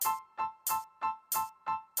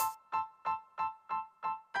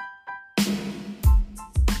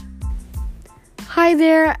Hi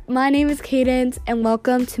there, my name is Cadence, and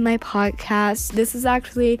welcome to my podcast. This is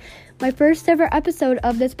actually my first ever episode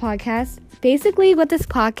of this podcast. Basically, what this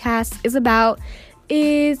podcast is about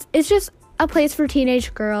is it's just a place for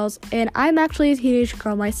teenage girls, and I'm actually a teenage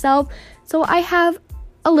girl myself, so I have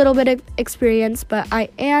a little bit of experience, but I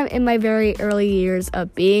am in my very early years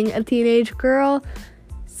of being a teenage girl.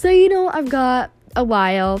 So, I've got a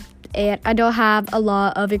while, and I don't have a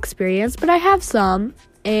lot of experience, but I have some.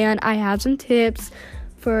 And I have some tips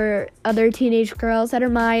for other teenage girls that are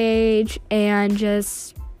my age and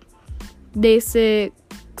just basic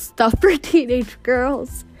stuff for teenage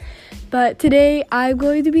girls. But today I'm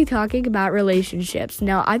going to be talking about relationships.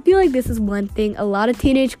 Now, I feel like this is one thing a lot of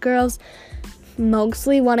teenage girls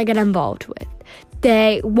mostly want to get involved with.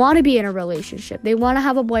 They want to be in a relationship. They want to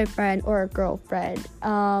have a boyfriend or a girlfriend.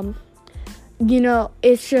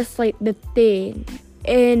 It's just like the thing.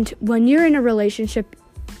 And when you're in a relationship,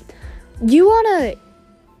 you want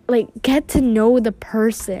to, get to know the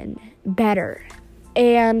person better.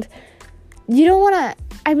 And you don't want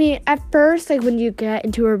to, at first, when you get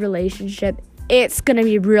into a relationship, it's going to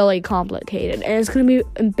be really complicated. And it's going to be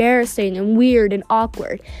embarrassing and weird and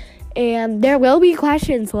awkward. And there will be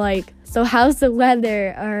questions like, so how's the weather?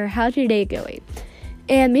 Or how's your day going?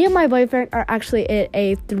 And me and my boyfriend are actually in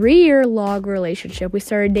a 3-year long relationship. We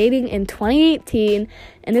started dating in 2018.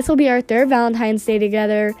 And this will be our third Valentine's Day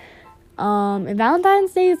together. And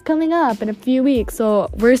Valentine's Day is coming up in a few weeks,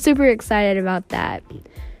 so we're super excited about that.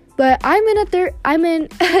 But I'm in a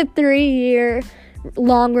 3-year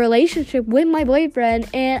long relationship with my boyfriend,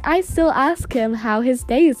 and I still ask him how his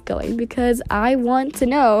day is going because I want to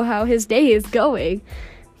know how his day is going.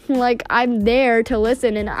 I'm there to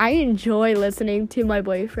listen, and I enjoy listening to my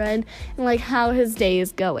boyfriend and how his day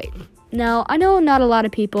is going. Now, I know not a lot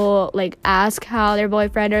of people ask how their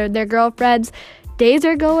boyfriend or their girlfriend's days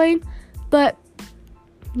are going. But,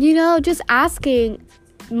 just asking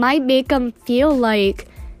might make them feel like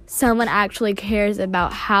someone actually cares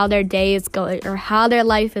about how their day is going or how their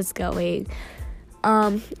life is going,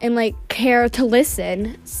 and, care to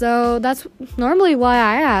listen. So that's normally why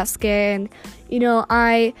I ask. And,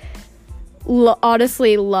 I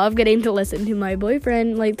honestly love getting to listen to my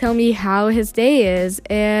boyfriend, tell me how his day is.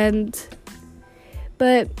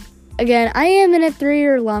 But again, I am in a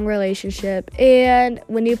 3-year long relationship, and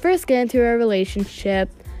when you first get into a relationship,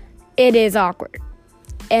 it is awkward.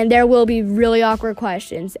 And there will be really awkward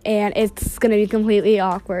questions, and it's going to be completely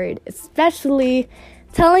awkward, especially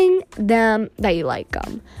telling them that you like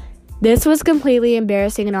them. This was completely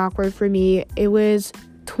embarrassing and awkward for me. It was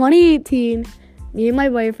 2018. Me and my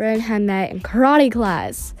boyfriend had met in karate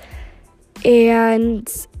class,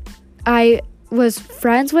 and I was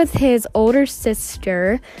friends with his older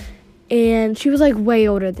sister. And she was way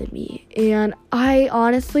older than me. And I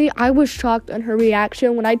was shocked on her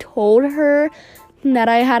reaction when I told her that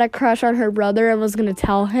I had a crush on her brother and was going to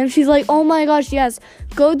tell him. She's like, oh my gosh, yes,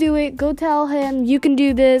 go do it. Go tell him you can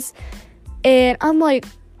do this. And I'm like,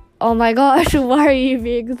 oh my gosh, why are you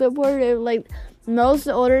being supportive? Most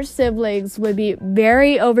older siblings would be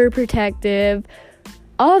very overprotective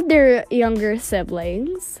of their younger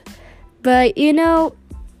siblings. But,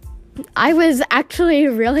 I was actually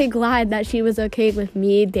really glad that she was okay with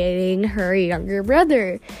me dating her younger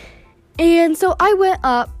brother. And so I went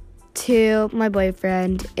up to my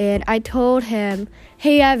boyfriend and I told him,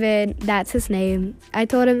 hey Evan, that's his name. I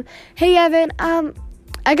told him, hey Evan,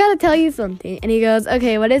 I gotta tell you something. And he goes,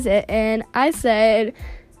 okay, what is it? And I said,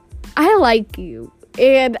 I like you.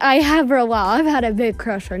 And I have for a while. I've had a big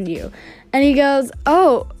crush on you. And he goes,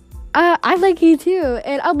 oh, I like you too.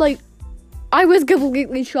 And I'm like, I was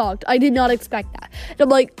completely shocked. I did not expect that. And I'm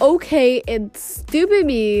like, okay, and stupid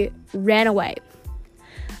me ran away.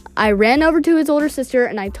 I ran over to his older sister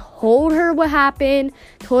and I told her what happened.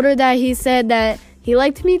 Told her that he said that he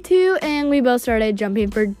liked me too. And we both started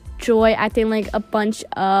jumping for joy, acting like a bunch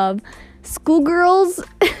of schoolgirls.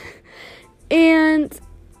 And,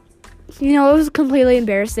 it was completely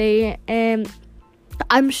embarrassing. And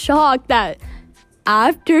I'm shocked that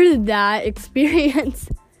after that experience,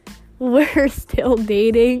 we're still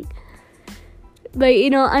dating. But,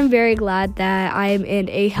 I'm very glad that I'm in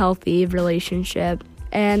a healthy relationship.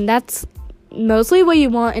 And that's mostly what you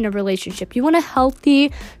want in a relationship. You want a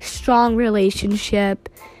healthy, strong relationship.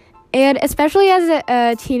 And especially as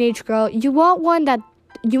a teenage girl, you want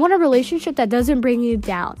a relationship that doesn't bring you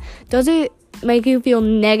down. Doesn't make you feel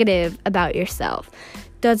negative about yourself.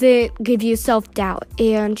 Doesn't give you self-doubt.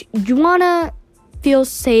 And you want to feel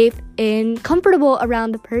safe and comfortable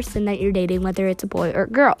around the person that you're dating, whether it's a boy or a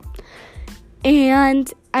girl.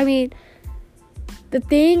 And The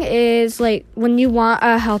thing is, like, when you want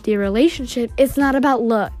a healthy relationship, it's not about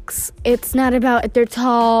looks. It's not about if they're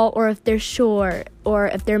tall or if they're short or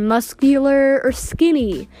if they're muscular or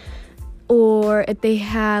skinny or if they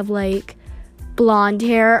have, like, blonde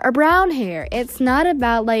hair or brown hair. It's not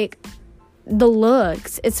about, like, the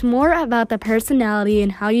looks. It's more about the personality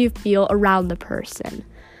and how you feel around the person.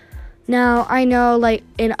 Now, I know, like,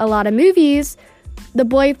 in a lot of movies, the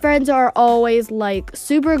boyfriends are always, like,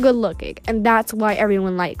 super good looking, and that's why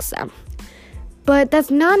everyone likes them. But that's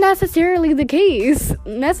not necessarily the case.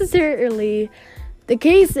 The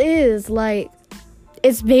case is, like,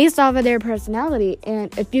 it's based off of their personality,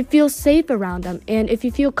 and if you feel safe around them, and if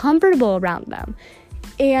you feel comfortable around them,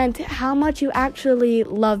 and how much you actually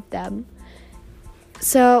love them.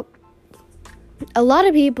 So, a lot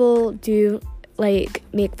of people do, like,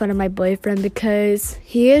 make fun of my boyfriend because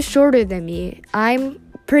he is shorter than me. I'm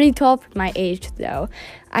pretty tall for my age, though.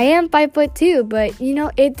 I am 5'2", but,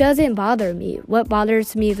 it doesn't bother me. What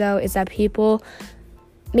bothers me, though, is that people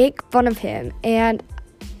make fun of him. And,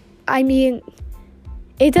 I mean,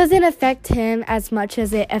 it doesn't affect him as much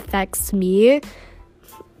as it affects me.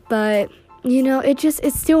 But,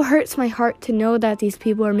 it still hurts my heart to know that these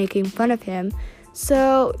people are making fun of him.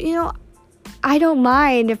 So, I don't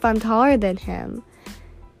mind if I'm taller than him.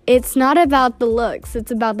 It's not about the looks.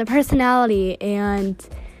 It's about the personality and,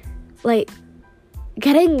 like,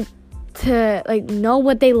 getting to, like, know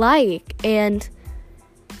what they like and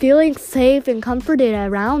feeling safe and comforted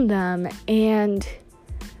around them. And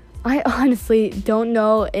I honestly don't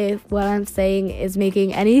know if what I'm saying is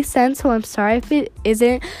making any sense, so I'm sorry if it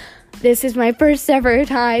isn't. This is my first ever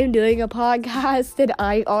time doing a podcast, and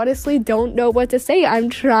I honestly don't know what to say. I'm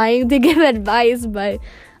trying to give advice, but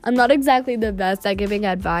I'm not exactly the best at giving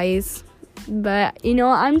advice. But,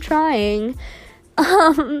 I'm trying.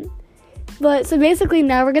 But, so basically,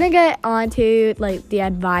 now we're going to get on to, like, the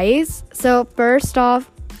advice. So, first off,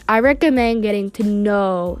 I recommend getting to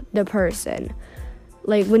know the person.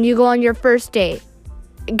 Like, when you go on your first date,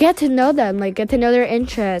 get to know them, like, get to know their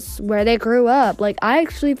interests, where they grew up. Like, I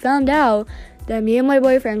actually found out that me and my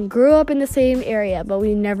boyfriend grew up in the same area, but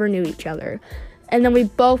we never knew each other. And then we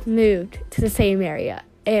both moved to the same area,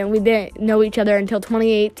 and we didn't know each other until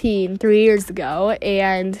 2018, 3 years ago,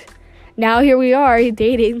 and now here we are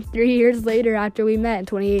dating 3 years later after we met in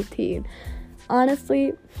 2018.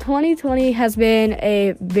 Honestly, 2020 has been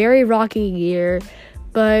a very rocky year,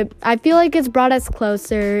 but I feel like it's brought us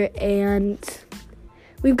closer, and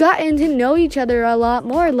we've gotten to know each other a lot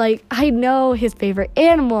more. Like, I know his favorite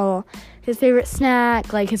animal, his favorite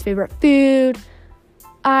snack, like, his favorite food.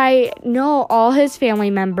 I know all his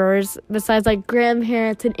family members, besides, like,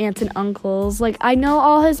 grandparents and aunts and uncles. Like, I know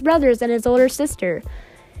all his brothers and his older sister.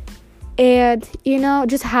 And,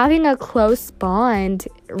 just having a close bond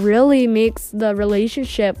really makes the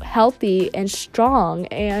relationship healthy and strong.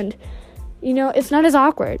 And, it's not as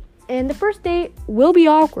awkward. And the first date will be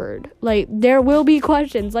awkward. Like, there will be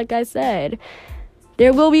questions, like I said.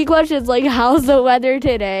 There will be questions like, how's the weather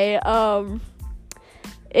today?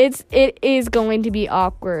 It is going to be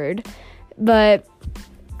awkward. But,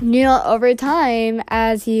 over time,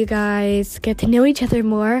 as you guys get to know each other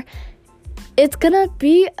more, it's gonna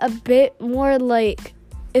be a bit more, like,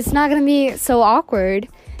 it's not gonna be so awkward.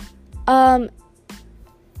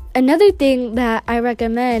 Another thing that I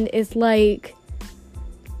recommend is, like,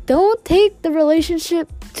 don't take the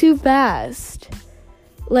relationship too fast.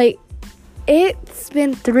 Like, it's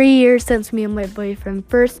been 3 years since me and my boyfriend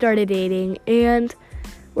first started dating, and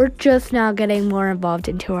we're just now getting more involved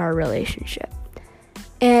into our relationship.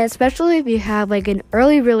 And especially if you have, like, an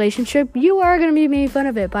early relationship, you are going to be made fun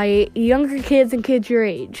of it by younger kids and kids your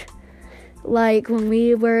age. Like, when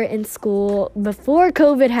we were in school, before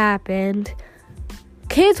COVID happened,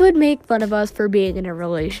 kids would make fun of us for being in a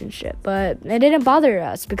relationship, but it didn't bother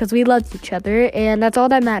us because we loved each other, and that's all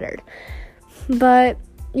that mattered. But,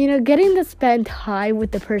 getting to spend time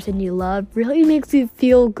with the person you love really makes you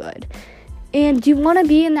feel good. And you want to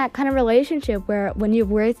be in that kind of relationship where when you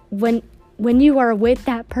are with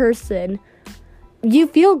that person, you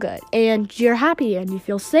feel good, and you're happy, and you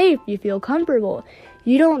feel safe, you feel comfortable.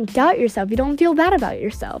 You don't doubt yourself, you don't feel bad about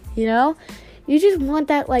yourself, You just want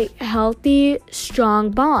that, like, healthy,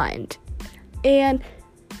 strong bond. And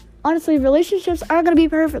honestly, relationships aren't going to be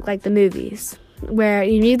perfect like the movies, where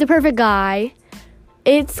you meet the perfect guy.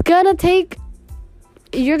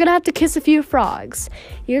 You're going to have to kiss a few frogs.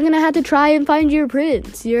 You're going to have to try and find your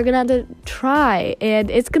prince. You're going to have to try, and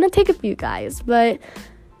it's going to take a few guys. But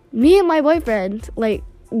me and my boyfriend, like,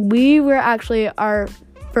 we were actually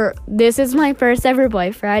this is my first ever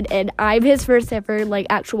boyfriend, and I'm his first ever, like,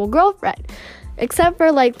 actual girlfriend. except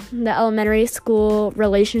for like the elementary school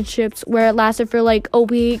relationships where it lasted for like a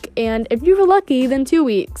week, and if you were lucky, then 2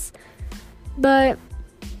 weeks. But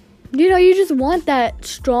you just want that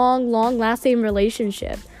strong, long-lasting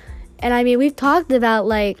relationship. And I mean, we've talked about,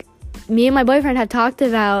 like, me and my boyfriend have talked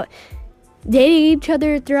about dating each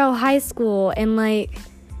other throughout high school and, like,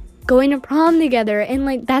 going to prom together. And,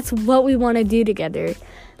 like, that's what we want to do together.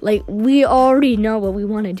 Like, we already know what we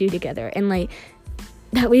want to do together. And, like,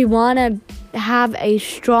 that we want to have a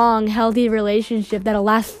strong, healthy relationship that'll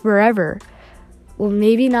last forever. Well,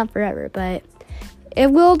 maybe not forever, but it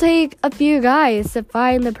will take a few guys to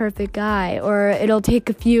find the perfect guy, or it'll take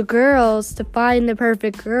a few girls to find the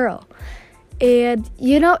perfect girl. And,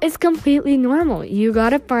 it's completely normal. You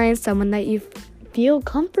gotta find someone that you feel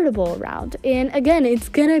comfortable around. And again, it's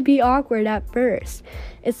gonna be awkward at first,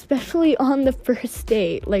 especially on the first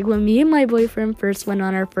date. Like, when me and my boyfriend first went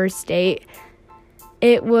on our first date,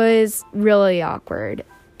 it was really awkward.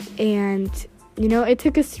 And, it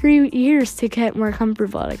took us 3 years to get more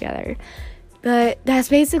comfortable together. But that's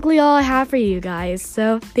basically all I have for you guys.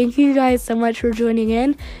 So thank you guys so much for joining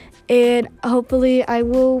in. And hopefully I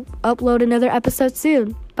will upload another episode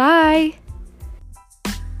soon. Bye!